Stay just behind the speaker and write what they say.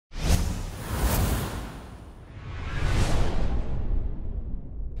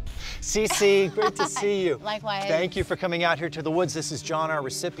Ce, great to see you. Likewise. Thank you for coming out here to the woods. This is John, our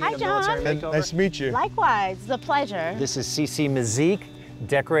recipient of Military Makeover. Nice to meet you. Likewise, it's a pleasure. This is Ce Mazyck,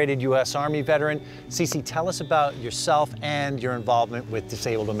 decorated U.S. Army veteran. Ce, tell us about yourself and your involvement with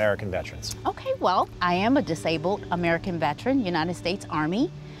disabled American veterans. Okay, well, I am a disabled American veteran, United States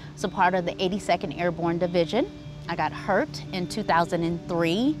Army, so part of the 82nd Airborne Division. I got hurt in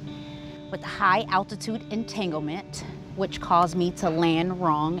 2003 with high altitude entanglement, which caused me to land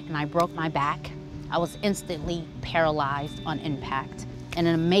wrong, and I broke my back. I was instantly paralyzed on impact. And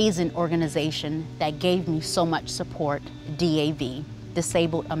an amazing organization that gave me so much support, DAV,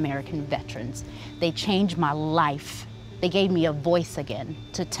 Disabled American Veterans. They changed my life. They gave me a voice again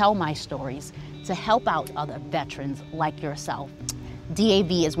to tell my stories, to help out other veterans like yourself.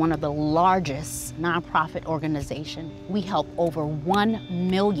 DAV is one of the largest nonprofit organizations. We help over 1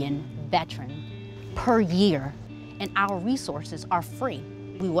 million veterans per year, and our resources are free.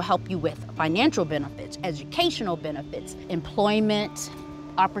 We will help you with financial benefits, educational benefits, employment,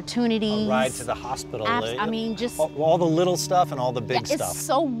 opportunities. A ride to the hospital. I mean, just all the little stuff and all the big stuff. It's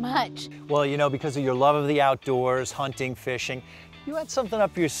so much. Well, you know, because of your love of the outdoors, hunting, fishing, you had something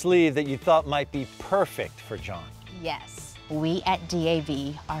up your sleeve that you thought might be perfect for John. Yes. We at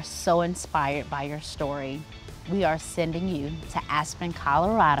DAV are so inspired by your story. We are sending you to Aspen,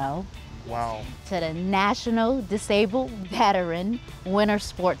 Colorado. Wow. To the National Disabled Veteran Winter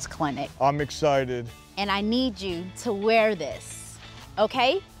Sports Clinic. I'm excited. And I need you to wear this,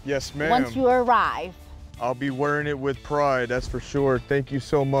 okay? Yes, ma'am. Once you arrive. I'll be wearing it with pride, that's for sure. Thank you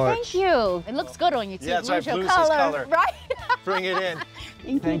so much. Thank you. It looks good on you too. Yeah, that's right, Blue's blue's his color. Right? Bring it in.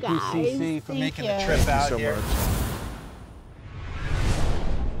 Thank you, guys. Thank you, Ce, for making the you. trip out Thank you so here. much.